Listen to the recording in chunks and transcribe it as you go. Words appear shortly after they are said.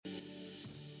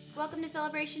Welcome to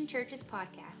Celebration Church's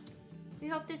podcast. We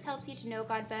hope this helps you to know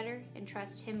God better and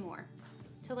trust Him more.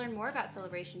 To learn more about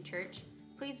Celebration Church,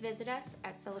 please visit us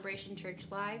at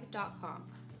celebrationchurchlive.com.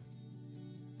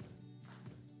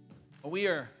 We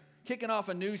are kicking off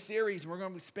a new series. We're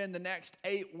going to spend the next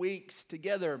 8 weeks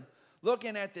together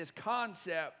looking at this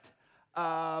concept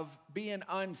of being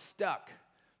unstuck,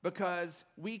 because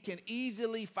we can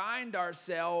easily find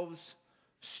ourselves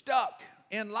stuck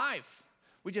in life.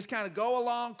 We just kind of go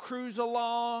along, cruise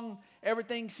along,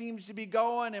 everything seems to be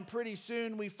going, and pretty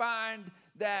soon we find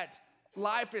that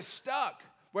life is stuck.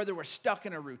 Whether we're stuck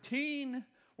in a routine,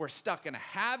 we're stuck in a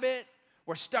habit,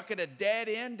 we're stuck at a dead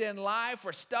end in life,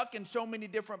 we're stuck in so many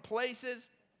different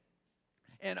places.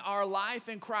 And our life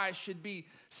in Christ should be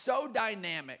so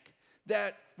dynamic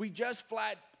that we just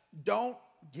flat don't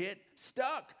get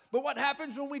stuck. But what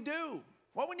happens when we do?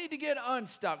 Well, we need to get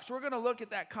unstuck. So we're going to look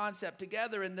at that concept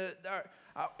together. And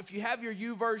if you have your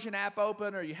YouVersion app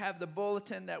open or you have the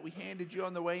bulletin that we handed you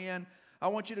on the way in, I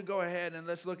want you to go ahead and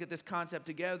let's look at this concept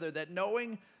together, that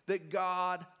knowing that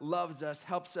God loves us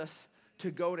helps us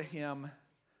to go to Him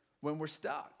when we're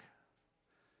stuck.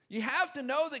 You have to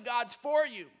know that God's for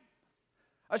you.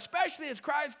 Especially as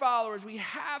Christ followers, we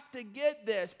have to get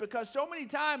this, because so many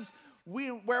times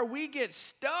where we get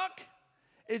stuck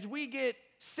is we get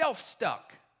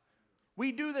self-stuck.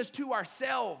 We do this to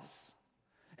ourselves.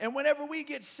 And whenever we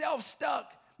get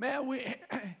self-stuck, man, we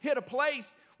hit a place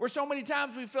where so many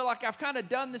times we feel like I've kind of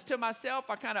done this to myself.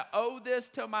 I kind of owe this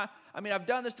to I've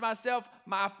done this to myself.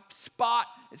 My spot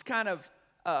is kind of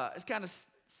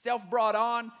self-brought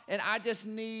on, and I just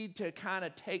need to kind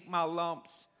of take my lumps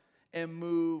and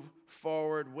move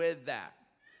forward with that.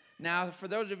 Now, for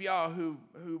those of y'all who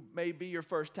may be your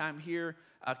first time here,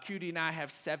 Cutie and I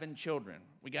have 7 children.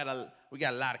 We got a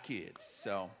lot of kids.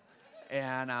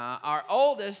 And our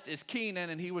oldest is Keenan,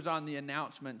 and he was on the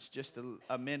announcements just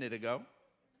a minute ago.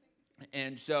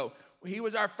 And so he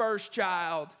was our first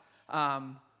child.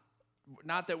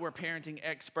 Not that we're parenting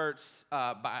experts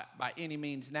by any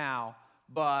means now,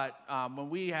 but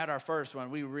when we had our first one,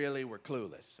 we really were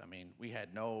clueless. We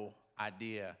had no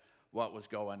idea what was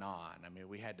going on.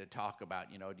 We had to talk about,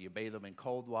 do you bathe them in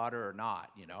cold water or not?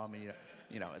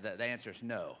 The answer is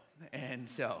no. And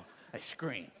so I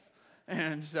scream.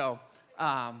 And so,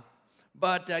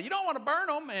 but you don't want to burn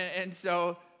them. And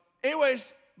so,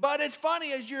 anyways, but it's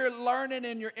funny as you're learning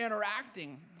and you're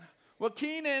interacting. Well,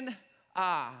 Keenan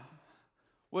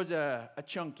was a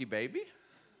chunky baby.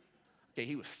 Okay,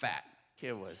 he was fat.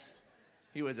 He was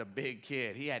a big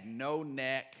kid. He had no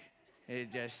neck.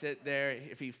 He'd just sit there.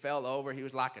 If he fell over, he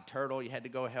was like a turtle. You had to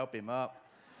go help him up.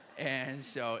 And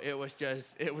so it was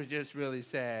just really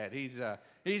sad.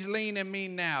 He's lean and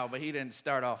mean now, but he didn't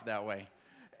start off that way.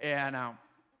 And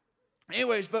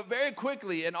anyways, but very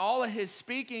quickly in all of his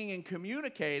speaking and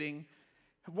communicating,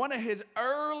 one of his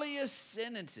earliest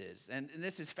sentences, and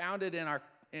this is founded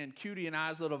in Cutie and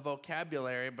I's little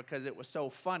vocabulary because it was so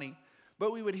funny.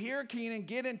 But we would hear Keenan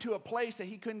get into a place that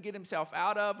he couldn't get himself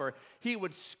out of, or he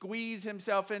would squeeze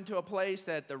himself into a place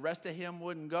that the rest of him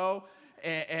wouldn't go,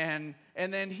 and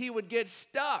then he would get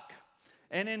stuck.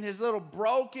 And in his little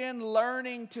broken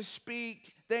learning to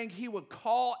speak thing, he would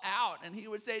call out, and he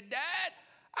would say, "Dad,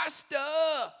 I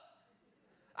stuck.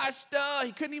 I stuck."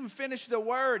 He couldn't even finish the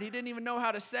word. He didn't even know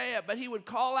how to say it, but he would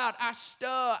call out, "I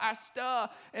stuck, I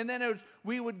stuck." And then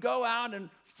we would go out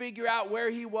and figure out where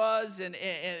he was and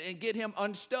get him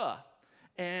unstuck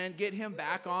and get him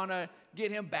back on a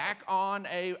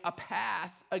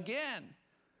path again.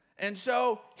 And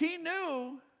so he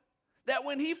knew that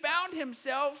when he found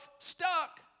himself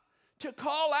stuck, to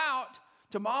call out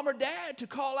to mom or dad, to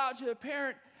call out to a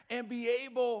parent and be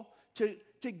able to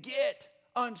get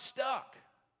unstuck.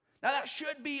 Now that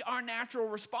should be our natural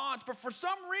response, but for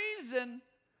some reason,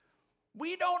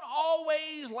 we don't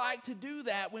always like to do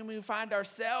that when we find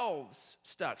ourselves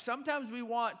stuck. Sometimes we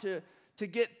want to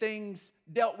get things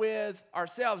dealt with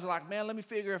ourselves. We're like, man, let me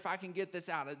figure if I can get this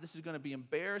out. This is going to be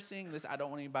embarrassing. I don't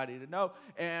want anybody to know.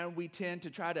 And we tend to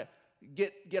try to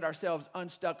get ourselves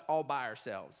unstuck all by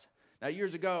ourselves. Now,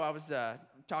 years ago, I was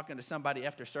talking to somebody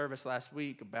after service last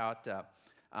week about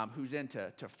who's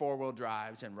into four-wheel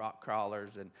drives and rock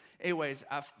crawlers. And anyways,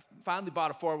 I finally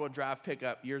bought a four-wheel drive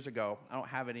pickup years ago. I don't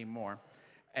have it anymore.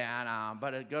 And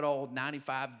but a good old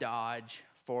 95 Dodge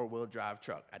four-wheel drive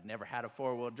truck. I'd never had a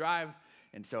four-wheel drive,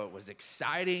 and so it was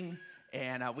exciting.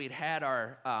 And we'd had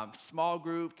our small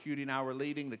group. Cutie and I were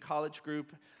leading the college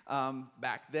group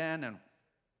back then. And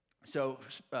so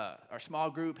our small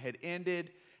group had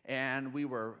ended, and we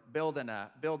were building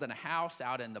a house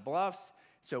out in the bluffs.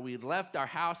 So we left our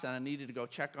house, and I needed to go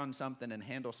check on something and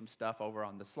handle some stuff over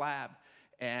on the slab.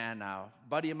 and a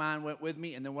buddy of mine went with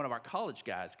me, and then one of our college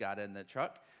guys got in the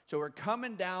truck. So we're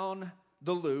coming down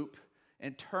the loop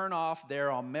and turn off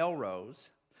there on Melrose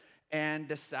and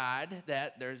decide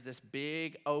that there's this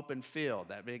big open field.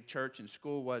 That big church and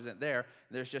school wasn't there.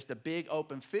 There's just a big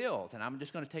open field, and I'm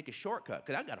just going to take a shortcut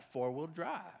because I got a 4-wheel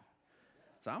drive.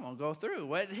 So I'm going to go through.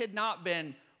 Well, it had not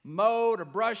been mowed or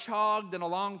brush hogged in a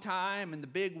long time, and the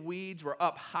big weeds were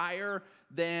up higher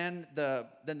than the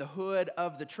hood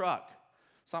of the truck.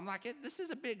 So I'm like, this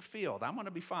is a big field. I'm going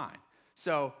to be fine.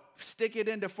 So stick it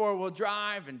into 4-wheel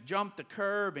drive and jump the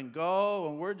curb and go,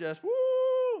 and we're just, woo!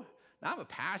 Now, I'm a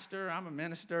pastor. I'm a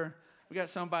minister. We got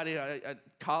somebody, a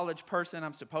college person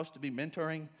I'm supposed to be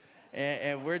mentoring,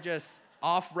 and we're just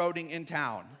off-roading in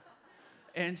town.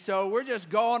 And so we're just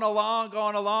going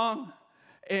along.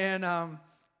 And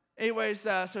anyways,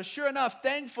 so sure enough,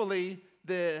 thankfully,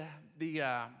 the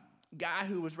guy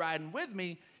who was riding with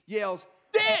me yells,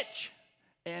 "Ditch!"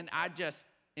 And I just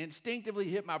instinctively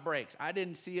hit my brakes. I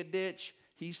didn't see a ditch.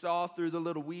 He saw through the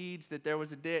little weeds that there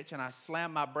was a ditch, and I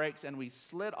slammed my brakes, and we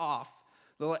slid off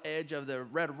the little edge of the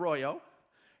Red Arroyo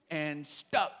and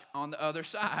stuck on the other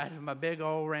side of my big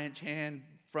old ranch hand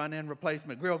front end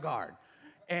replacement grill guard.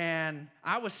 And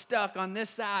I was stuck on this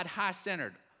side,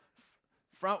 high-centered.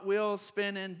 Front wheels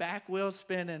spinning, back wheels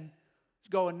spinning. It's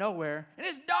going nowhere, and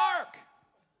it's dark.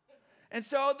 And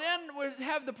so then we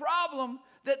have the problem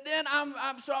that then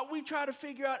so we try to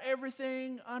figure out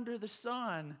everything under the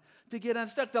sun to get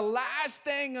unstuck. The last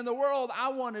thing in the world I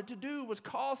wanted to do was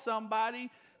call somebody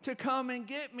to come and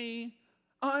get me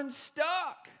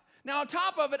unstuck. Now, on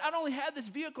top of it, I'd only had this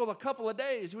vehicle a couple of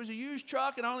days. It was a used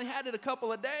truck, and I only had it a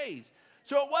couple of days.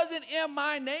 So it wasn't in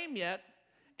my name yet,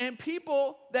 and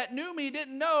people that knew me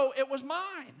didn't know it was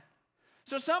mine.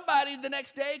 So somebody the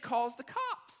next day calls the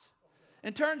cops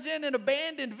and turns in an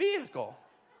abandoned vehicle.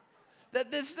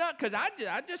 Because I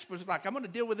just was like, I'm going to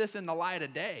deal with this in the light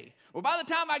of day. Well, by the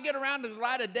time I get around to the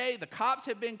light of day, the cops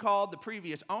had been called. The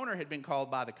previous owner had been called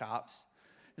by the cops.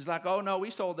 It's like, oh, no, we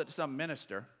sold it to some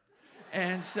minister.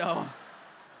 And so,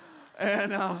 I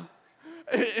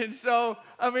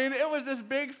mean, it was this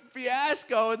big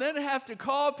fiasco, and then have to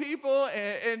call people,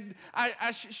 and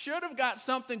I should have got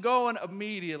something going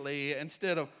immediately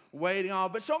instead of waiting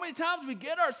on. But so many times we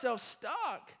get ourselves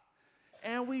stuck,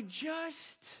 and we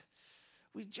just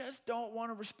don't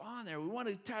want to respond there. We want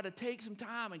to try to take some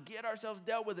time and get ourselves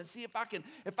dealt with and see if I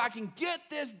can get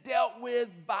this dealt with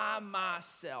by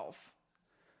myself.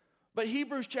 But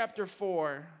Hebrews chapter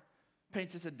 4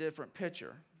 paints us a different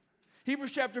picture.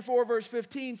 Hebrews chapter 4, verse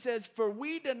 15 says, "For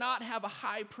we do not have a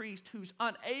high priest who's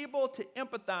unable to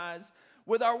empathize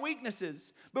with our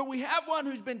weaknesses, but we have one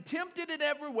who's been tempted in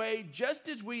every way, just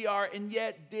as we are, and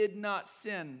yet did not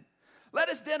sin. Let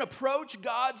us then approach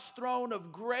God's throne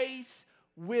of grace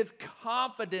with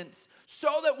confidence,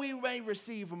 so that we may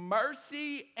receive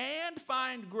mercy and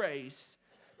find grace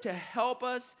to help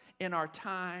us in our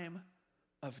time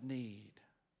of need."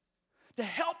 To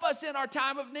help us in our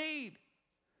time of need.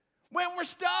 When we're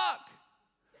stuck,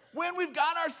 when we've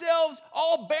got ourselves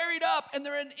all buried up and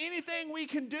there isn't anything we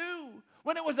can do,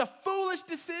 when it was a foolish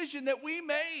decision that we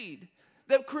made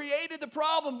that created the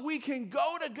problem, we can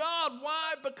go to God.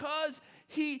 Why? Because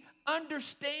He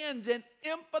understands and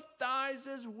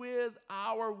empathizes with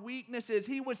our weaknesses.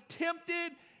 He was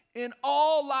tempted in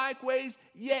all like ways,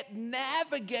 yet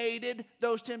navigated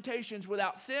those temptations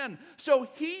without sin. So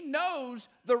He knows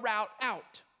the route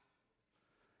out.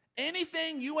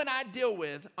 Anything you and I deal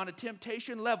with on a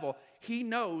temptation level, He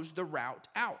knows the route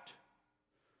out.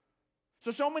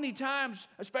 So many times,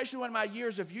 especially in my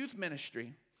years of youth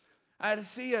ministry, I'd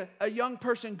see a young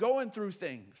person going through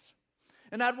things.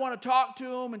 And I'd want to talk to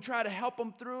them and try to help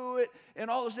them through it and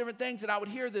all those different things. And I would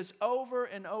hear this over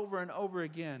and over and over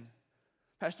again.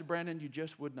 "Pastor Brandon, you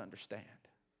just wouldn't understand.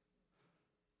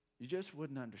 You just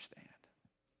wouldn't understand."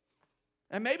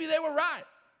 And maybe they were right.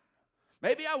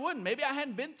 Maybe I wouldn't. Maybe I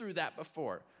hadn't been through that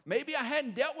before. Maybe I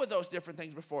hadn't dealt with those different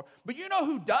things before. But you know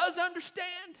who does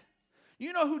understand?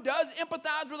 You know who does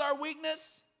empathize with our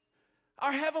weakness?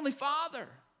 Our Heavenly Father.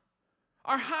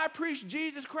 Our high priest,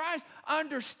 Jesus Christ,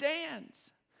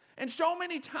 understands. And so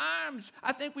many times,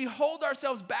 I think we hold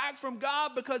ourselves back from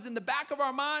God because in the back of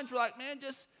our minds, we're like, man,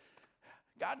 just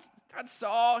God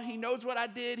saw. He knows what I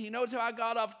did. He knows how I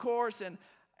got off course. And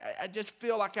I just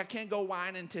feel like I can't go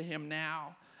whining to Him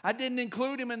now. I didn't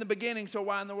include Him in the beginning, so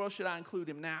why in the world should I include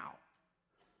Him now?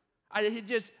 It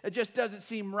just doesn't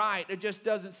seem right. It just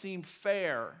doesn't seem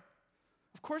fair.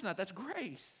 Of course not. That's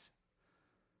grace.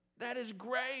 That is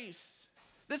grace.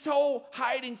 This whole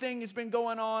hiding thing has been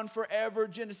going on forever.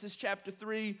 Genesis chapter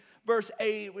 3, verse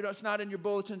 8. It's not in your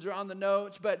bulletins or on the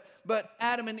notes, but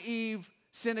Adam and Eve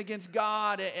sin against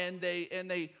God, and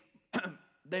they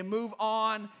they move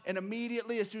on, and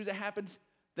immediately as soon as it happens,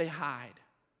 they hide.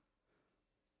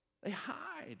 They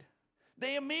hide.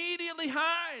 They immediately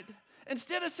hide.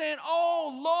 Instead of saying,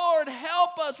 "Oh, Lord,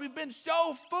 help us. We've been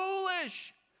so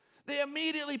foolish." They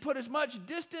immediately put as much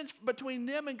distance between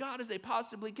them and God as they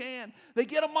possibly can. They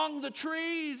get among the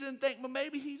trees and think, well,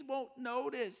 maybe he won't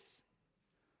notice.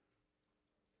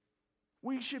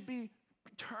 We should be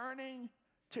turning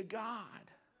to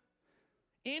God.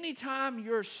 Anytime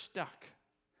you're stuck,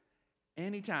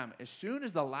 anytime, as soon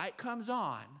as the light comes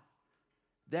on,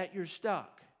 that you're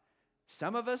stuck.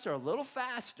 Some of us are a little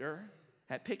faster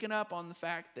at picking up on the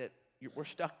fact that we're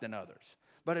stuck than others.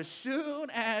 But as soon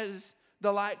as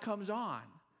the light comes on,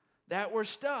 that we're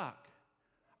stuck,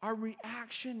 our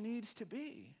reaction needs to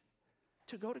be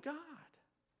to go to God.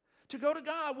 To go to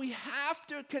God, we have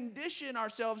to condition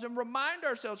ourselves and remind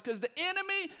ourselves, because the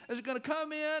enemy is going to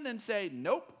come in and say,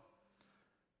 nope,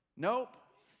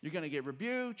 you're going to get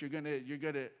rebuked, you're going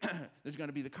to there's going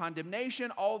to be the condemnation,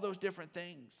 all those different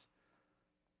things.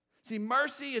 See,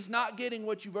 mercy is not getting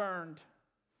what you've earned.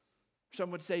 Some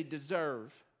would say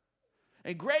deserve.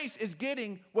 And grace is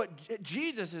getting what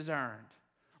Jesus has earned,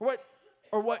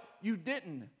 or what you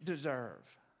didn't deserve.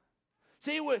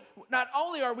 See, not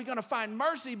only are we going to find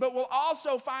mercy, but we'll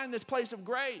also find this place of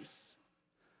grace.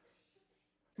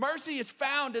 Mercy is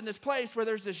found in this place where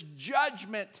there's this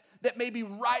judgment that maybe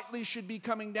rightly should be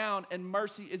coming down, and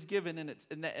mercy is given, and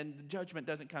the judgment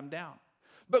doesn't come down.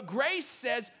 But grace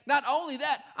says, not only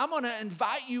that, I'm going to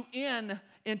invite you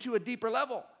into a deeper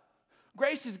level.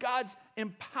 Grace is God's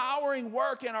empowering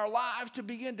work in our lives to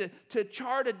begin to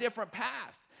chart a different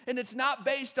path. And it's not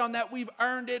based on that we've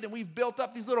earned it and we've built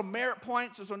up these little merit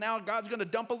points, so now God's going to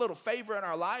dump a little favor in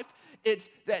our life. It's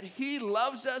that he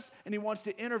loves us and he wants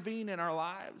to intervene in our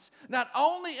lives. Not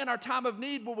only in our time of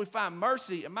need will we find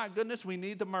mercy, and my goodness, we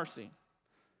need the mercy,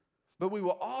 but we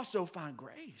will also find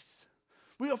grace.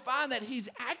 We will find that he's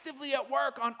actively at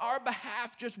work on our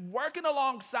behalf, just working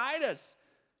alongside us.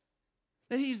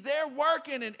 That he's there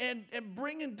working and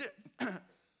bringing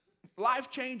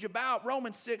life change about.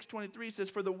 Romans 6:23 says,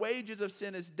 for the wages of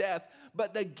sin is death,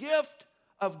 but the gift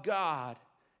of God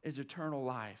is eternal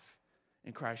life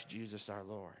in Christ Jesus our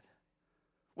Lord.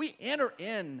 We enter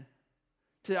into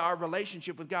our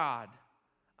relationship with God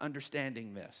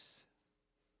understanding this.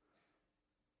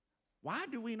 Why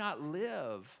do we not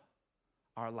live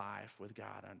our life with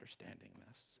God understanding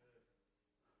this?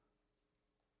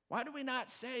 Why do we not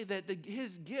say that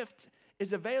his gift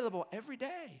is available every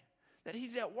day? That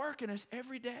he's at work in us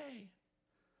every day?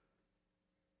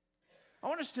 I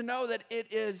want us to know that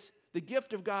the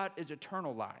gift of God is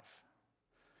eternal life.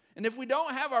 And if we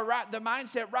don't have the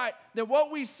mindset right, then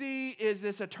what we see is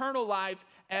this eternal life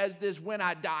as this when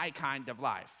I die kind of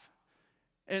life.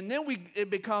 And then it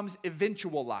becomes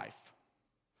eventual life.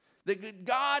 That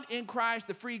God in Christ,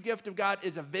 the free gift of God,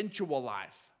 is eventual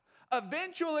life.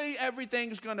 Eventually,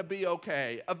 everything's going to be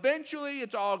okay. Eventually,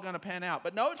 it's all going to pan out.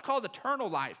 But no, it's called eternal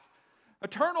life.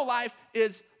 Eternal life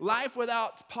is life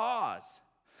without pause.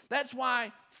 That's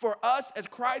why for us as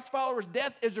Christ followers,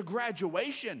 death is a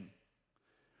graduation.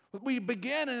 We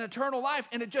begin an eternal life,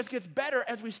 and it just gets better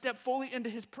as we step fully into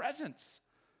his presence.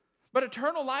 But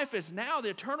eternal life is now.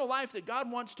 The eternal life that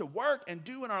God wants to work and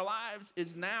do in our lives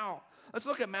is now. Let's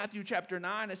look at Matthew chapter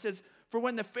 9. It says, for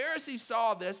when the Pharisees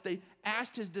saw this, they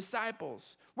asked his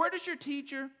disciples, why does your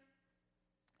teacher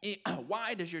eat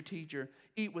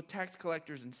with tax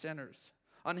collectors and sinners?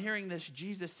 On hearing this,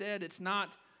 Jesus said, it's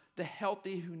not the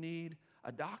healthy who need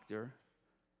a doctor,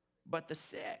 but the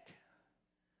sick.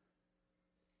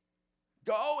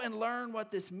 Go and learn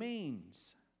what this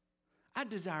means. I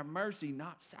desire mercy,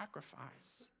 not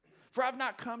sacrifice. For I've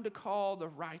not come to call the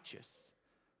righteous,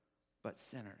 but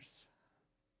sinners.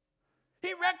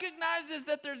 He recognizes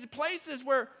that there's places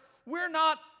where we're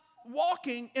not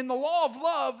walking in the law of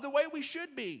love the way we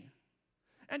should be.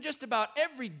 And just about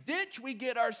every ditch we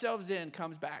get ourselves in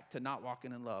comes back to not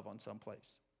walking in love on some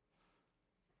place.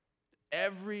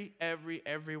 Every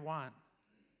one.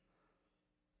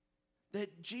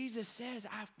 That Jesus says,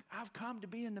 I've come to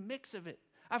be in the mix of it.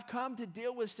 I've come to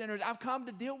deal with sinners. I've come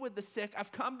to deal with the sick.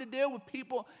 I've come to deal with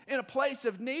people in a place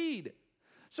of need.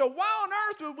 So why on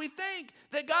earth would we think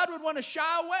that God would want to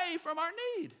shy away from our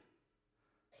need?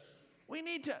 We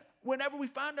need to, whenever we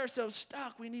find ourselves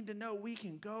stuck, we need to know we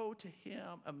can go to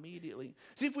him immediately.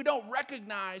 See, if we don't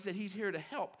recognize that he's here to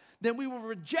help, then we will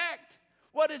reject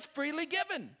what is freely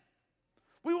given.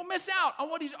 We will miss out on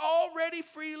what he's already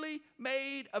freely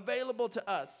made available to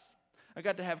us. I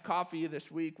got to have coffee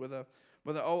this week with an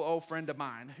old friend of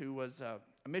mine who was a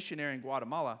missionary in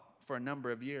Guatemala for a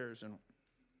number of years, and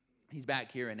he's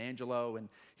back here in Angelo, and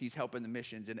he's helping the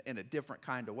missions in a different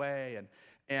kind of way.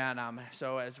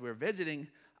 So as we're visiting,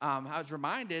 I was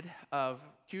reminded of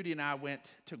Cutie and I went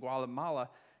to Guatemala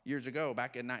years ago,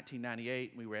 back in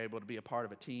 1998. We were able to be a part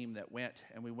of a team that went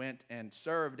and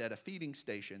served at a feeding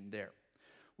station there.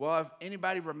 Well, if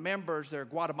anybody remembers their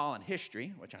Guatemalan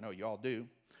history, which I know you all do,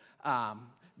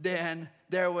 then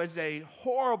there was a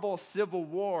horrible civil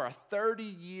war, a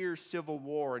 30-year civil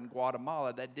war in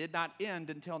Guatemala that did not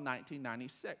end until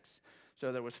 1996.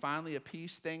 So there was finally a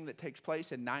peace thing that takes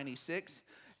place in 96,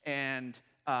 and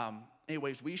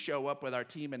anyways, we show up with our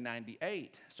team in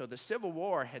 98. So the Civil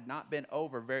War had not been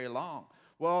over very long.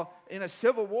 Well, in a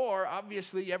civil war,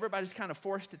 obviously, everybody's kind of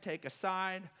forced to take a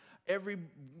side.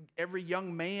 Every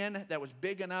young man that was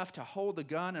big enough to hold a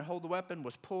gun and hold a weapon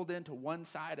was pulled into one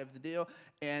side of the deal.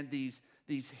 And these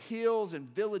hills and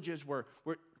villages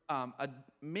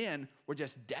men were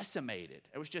just decimated.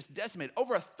 It was just decimated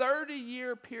over a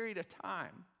 30-year period of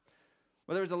time.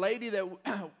 Well, there was a lady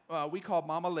that we called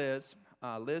Mama Liz,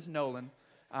 Liz Nolan,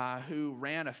 who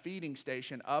ran a feeding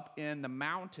station up in the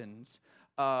mountains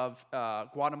of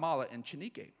Guatemala in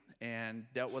Chinique, and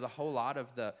dealt with a whole lot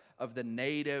of the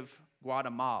native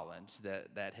Guatemalans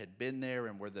that had been there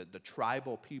and were the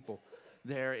tribal people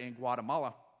there in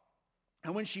Guatemala.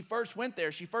 And when she first went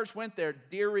there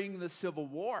during the Civil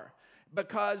War,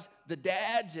 because the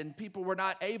dads and people were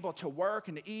not able to work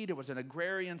and to eat. It was an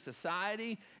agrarian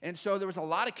society, and so there was a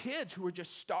lot of kids who were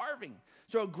just starving.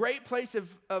 So a great place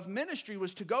of ministry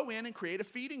was to go in and create a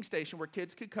feeding station where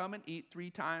kids could come and eat 3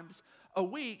 times a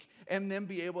week, and then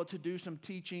be able to do some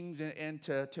teachings and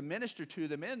to minister to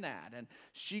them in that. And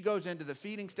she goes into the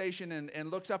feeding station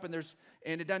and looks up, and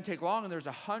it doesn't take long, and there's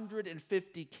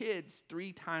 150 kids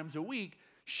 3 times a week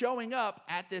showing up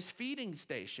at this feeding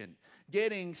station,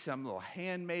 getting some little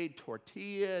handmade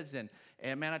tortillas, and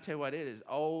man, I tell you what, it is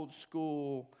old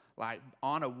school, like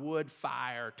on a wood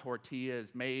fire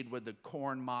tortillas made with the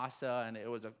corn masa, and it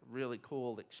was a really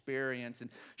cool experience. And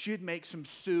she'd make some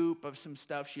soup of some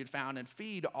stuff she had found and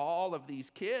feed all of these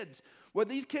kids. Well,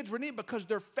 these kids were neat because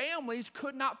their families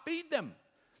could not feed them.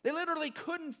 They literally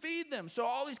couldn't feed them. So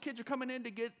all these kids are coming in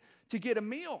to get a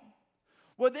meal.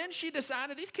 Well, then she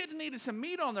decided these kids needed some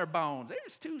meat on their bones. They were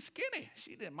just too skinny.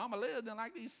 Mama Liz didn't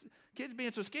like these kids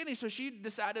being so skinny, so she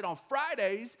decided on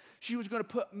Fridays she was going to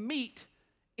put meat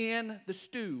in the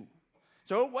stew.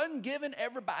 So it wasn't giving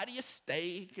everybody a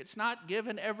steak. It's not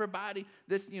giving everybody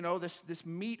this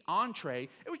meat entree.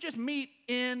 It was just meat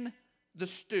in the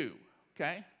stew,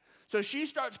 okay? So she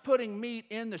starts putting meat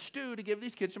in the stew to give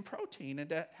these kids some protein and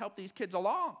to help these kids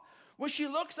along. Well, she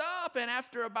looks up, and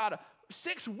after about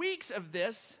 6 weeks of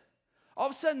this, all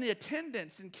of a sudden the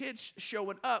attendance and kids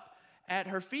showing up at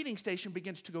her feeding station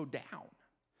begins to go down.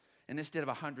 And instead of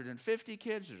 150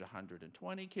 kids, there's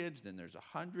 120 kids, then there's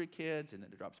 100 kids, and then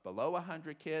it drops below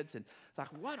 100 kids. And like,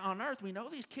 what on earth? We know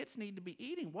these kids need to be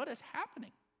eating. What is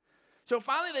happening? So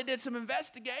finally they did some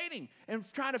investigating and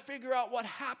trying to figure out what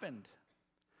happened.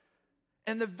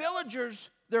 And the villagers,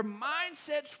 their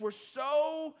mindsets were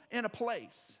so in a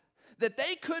place that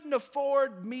they couldn't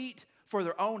afford meat for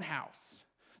their own house.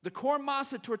 The corn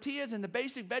masa tortillas and the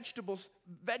basic vegetable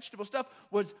stuff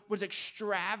was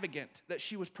extravagant that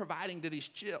she was providing to these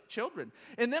children.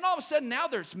 And then all of a sudden, now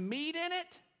there's meat in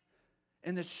it.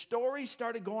 And the story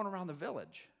started going around the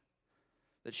village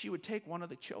that she would take one of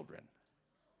the children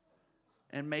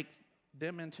and make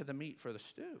them into the meat for the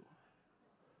stew.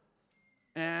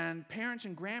 And parents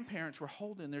and grandparents were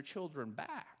holding their children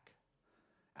back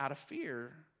out of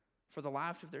fear for the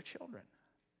lives of their children.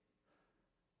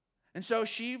 And so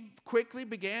she quickly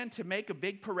began to make a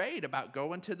big parade about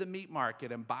going to the meat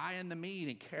market and buying the meat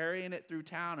and carrying it through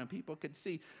town, and people could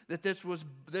see that this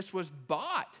was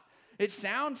bought. It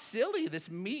sounds silly, this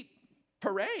meat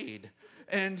parade.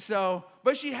 And so,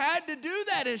 but she had to do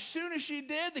that. As soon as she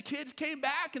did, the kids came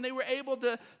back and they were able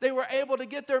to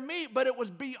get their meat, but it was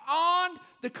beyond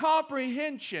the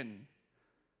comprehension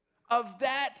of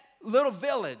that little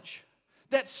village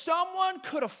that someone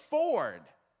could afford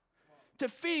to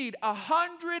feed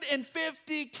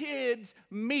 150 kids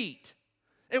meat.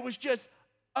 It was just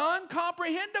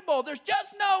uncomprehendable. There's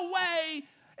just no way.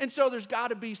 And so there's got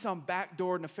to be some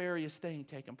backdoor nefarious thing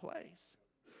taking place.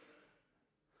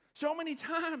 So many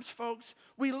times, folks,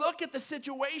 we look at the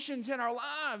situations in our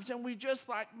lives and we just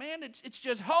like, man, it's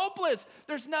just hopeless.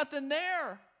 There's nothing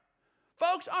there.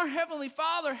 Folks, our Heavenly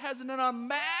Father has an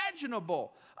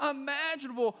unimaginable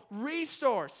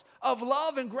resource of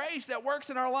love and grace that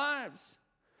works in our lives.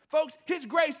 Folks, His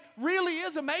grace really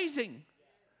is amazing.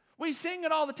 We sing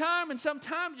it all the time, and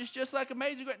sometimes it's just like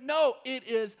amazing. No, it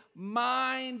is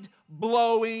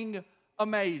mind-blowing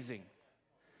amazing.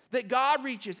 That God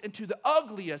reaches into the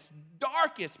ugliest,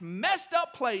 darkest, messed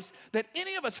up place that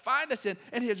any of us find us in,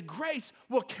 and His grace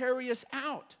will carry us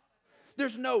out.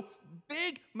 There's no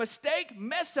big mistake,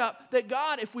 mess up that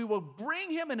God, if we will bring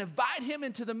Him and invite Him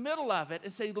into the middle of it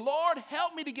and say, Lord,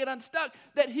 help me to get unstuck,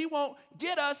 that He won't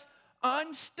get us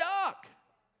unstuck.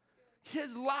 His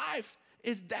life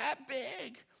is that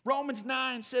big. Romans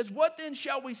 9 says, what then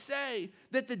shall we say?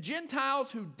 That the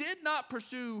Gentiles who did not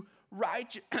pursue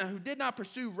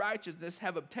righteousness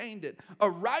have obtained it. A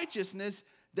righteousness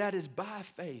that is by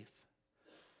faith.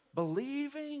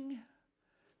 Believing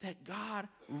that God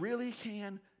really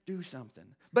can do something.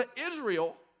 But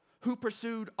Israel, who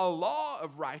pursued a law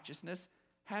of righteousness,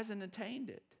 hasn't attained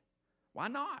it. Why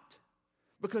not?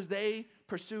 Because they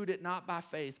pursued it not by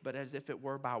faith, but as if it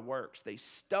were by works. They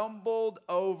stumbled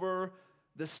over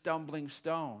the stumbling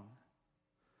stone.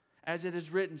 As it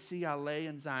is written, see, I lay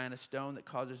in Zion a stone that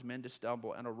causes men to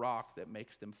stumble, and a rock that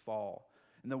makes them fall.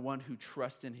 And the one who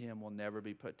trusts in Him will never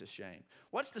be put to shame.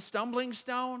 What's the stumbling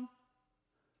stone?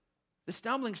 The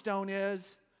stumbling stone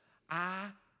is, I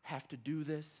have to do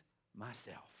this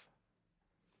myself.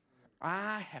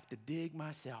 I have to dig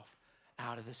myself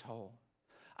out of this hole.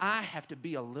 I have to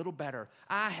be a little better.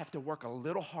 I have to work a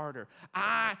little harder.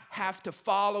 I have to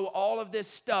follow all of this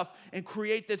stuff and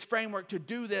create this framework to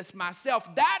do this myself.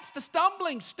 That's the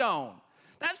stumbling stone.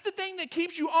 That's the thing that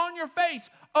keeps you on your face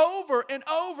over and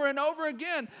over and over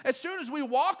again. As soon as we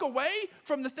walk away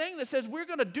from the thing that says we're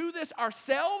going to do this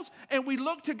ourselves and we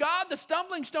look to God, the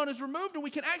stumbling stone is removed and we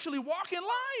can actually walk in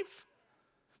life.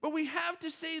 But we have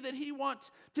to see that He wants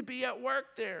to be at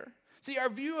work there. See, our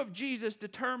view of Jesus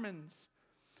determines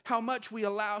how much we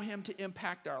allow Him to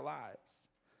impact our lives.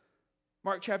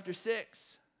 Mark chapter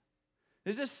 6.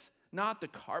 Is this not the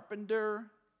carpenter,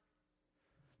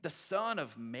 the son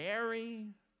of Mary,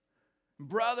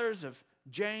 brothers of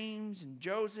James and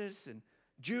Joseph and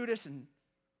Judas and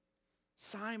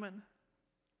Simon?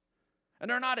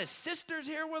 And are not his sisters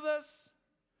here with us?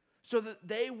 So that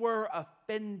they were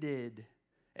offended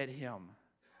at Him.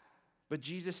 But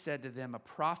Jesus said to them, a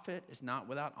prophet is not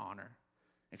without honor,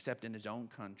 except in his own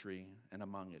country and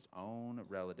among his own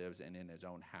relatives and in his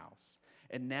own house.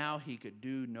 And now He could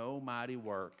do no mighty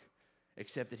work,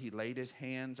 except that He laid His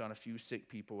hands on a few sick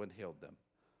people and healed them.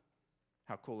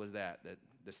 How cool is that? That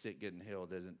the sick getting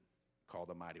healed isn't called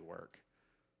a mighty work.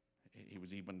 He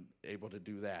was even able to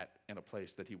do that in a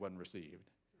place that He wasn't received.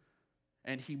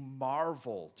 And He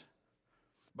marveled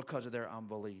because of their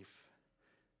unbelief.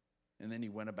 And then He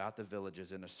went about the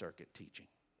villages in a circuit teaching.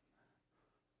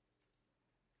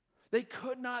 They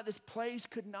could not, this place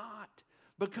could not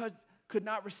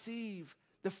receive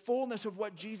the fullness of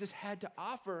what Jesus had to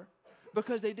offer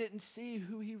because they didn't see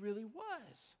who He really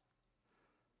was.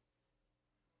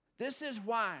 This is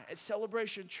why at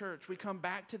Celebration Church we come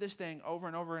back to this thing over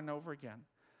and over and over again,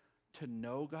 to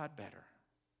know God better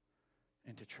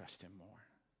and to trust Him more.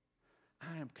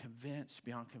 I am convinced,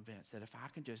 beyond convinced, that if I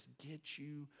can just get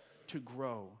you to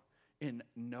grow in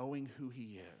knowing who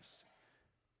He is,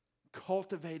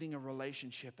 cultivating a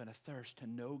relationship and a thirst to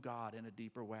know God in a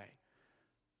deeper way,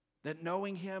 that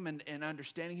knowing Him and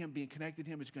understanding Him, being connected to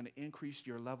Him is going to increase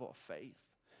your level of faith,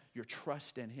 your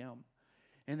trust in Him.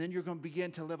 And then you're going to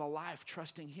begin to live a life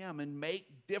trusting Him and make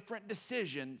different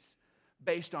decisions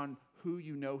based on who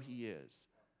you know He is,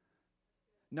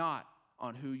 not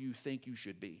on who you think you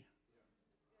should be.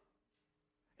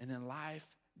 And then life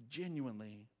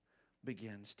genuinely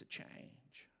begins to change.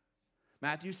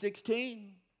 Matthew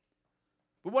 16.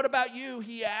 But what about you?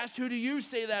 He asked, who do you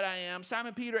say that I am?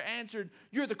 Simon Peter answered,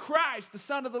 you're the Christ, the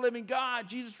Son of the living God.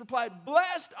 Jesus replied,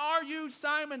 blessed are you,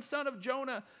 Simon, son of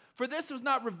Jonah, for this was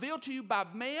not revealed to you by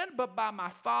man, but by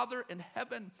my Father in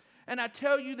heaven. And I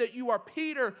tell you that you are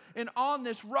Peter, and on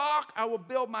this rock I will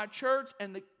build my church,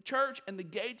 and the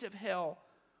gates of hell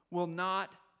will not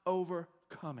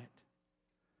overcome it.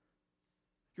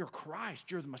 You're Christ,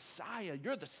 you're the Messiah,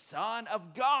 you're the Son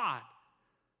of God.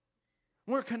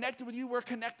 We're connected with you. We're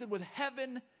connected with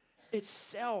heaven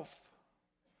itself.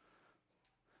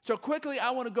 So quickly, I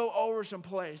want to go over some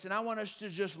place, and I want us to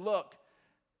just look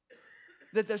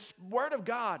that the Word of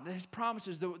God, His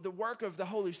promises, the work of the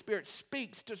Holy Spirit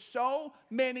speaks to so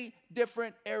many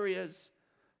different areas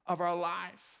of our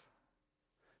life.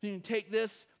 You can take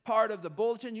this part of the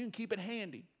bulletin, you can keep it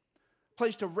handy,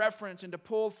 place to reference and to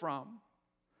pull from.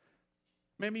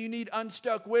 Maybe you need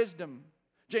unstuck wisdom.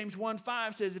 James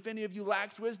 1:5 says, if any of you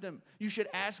lacks wisdom, you should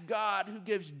ask God, who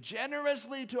gives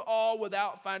generously to all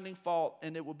without finding fault,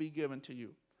 and it will be given to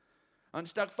you.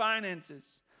 Unstuck finances.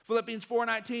 Philippians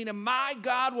 4:19, and my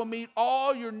God will meet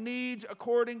all your needs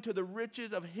according to the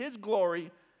riches of his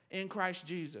glory in Christ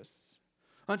Jesus.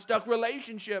 Unstuck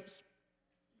relationships.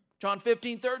 John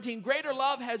 15:13, greater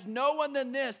love has no one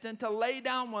than this, than to lay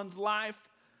down one's life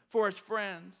for his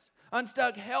friends.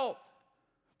 Unstuck health.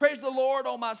 Praise the Lord,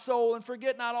 O my soul, and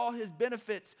forget not all his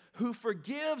benefits, who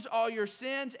forgives all your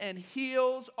sins and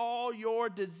heals all your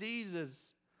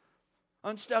diseases.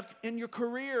 Unstuck in your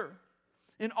career.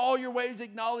 In all your ways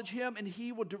acknowledge him, and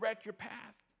he will direct your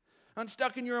path.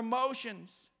 Unstuck in your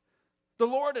emotions. The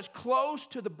Lord is close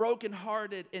to the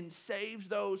brokenhearted and saves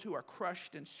those who are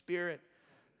crushed in spirit.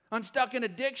 Unstuck in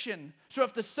addiction. So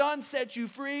if the Son sets you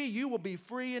free, you will be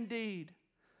free indeed.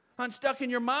 Unstuck in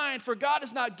your mind, for God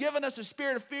has not given us a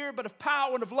spirit of fear, but of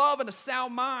power and of love and a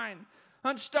sound mind.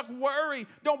 Unstuck worry.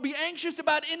 Don't be anxious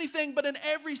about anything, but in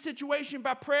every situation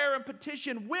by prayer and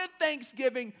petition with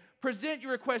thanksgiving, present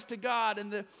your request to God,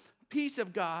 and the peace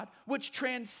of God, which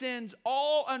transcends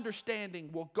all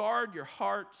understanding, will guard your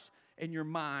hearts and your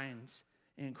minds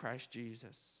in Christ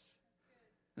Jesus.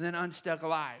 And then unstuck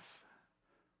life.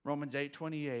 Romans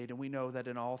 8:28, and we know that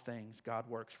in all things God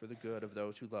works for the good of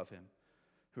those who love him,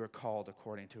 who are called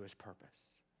according to his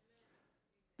purpose.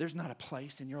 There's not a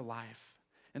place in your life,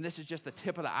 and this is just the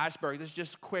tip of the iceberg. This is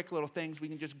just quick little things we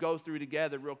can just go through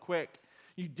together real quick.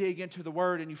 You dig into the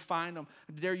word and you find them.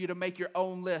 I dare you to make your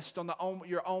own list on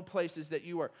your own places that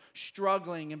you are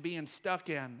struggling and being stuck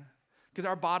in. Because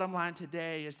our bottom line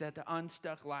today is that the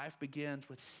unstuck life begins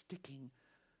with sticking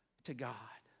to God.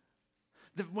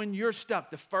 When you're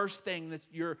stuck, the first thing that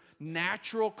your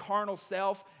natural carnal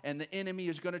self and the enemy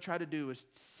is going to try to do is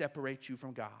separate you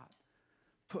from God.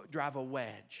 Drive a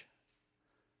wedge.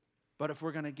 But if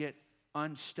we're going to get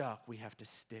unstuck, we have to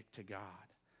stick to God.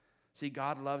 See,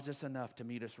 God loves us enough to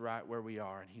meet us right where we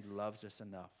are, and he loves us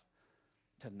enough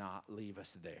to not leave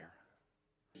us there.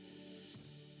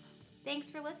 Thanks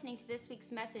for listening to this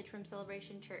week's message from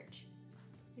Celebration Church.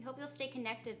 We hope you'll stay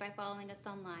connected by following us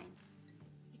online.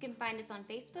 You can find us on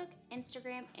Facebook,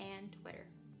 Instagram, and Twitter.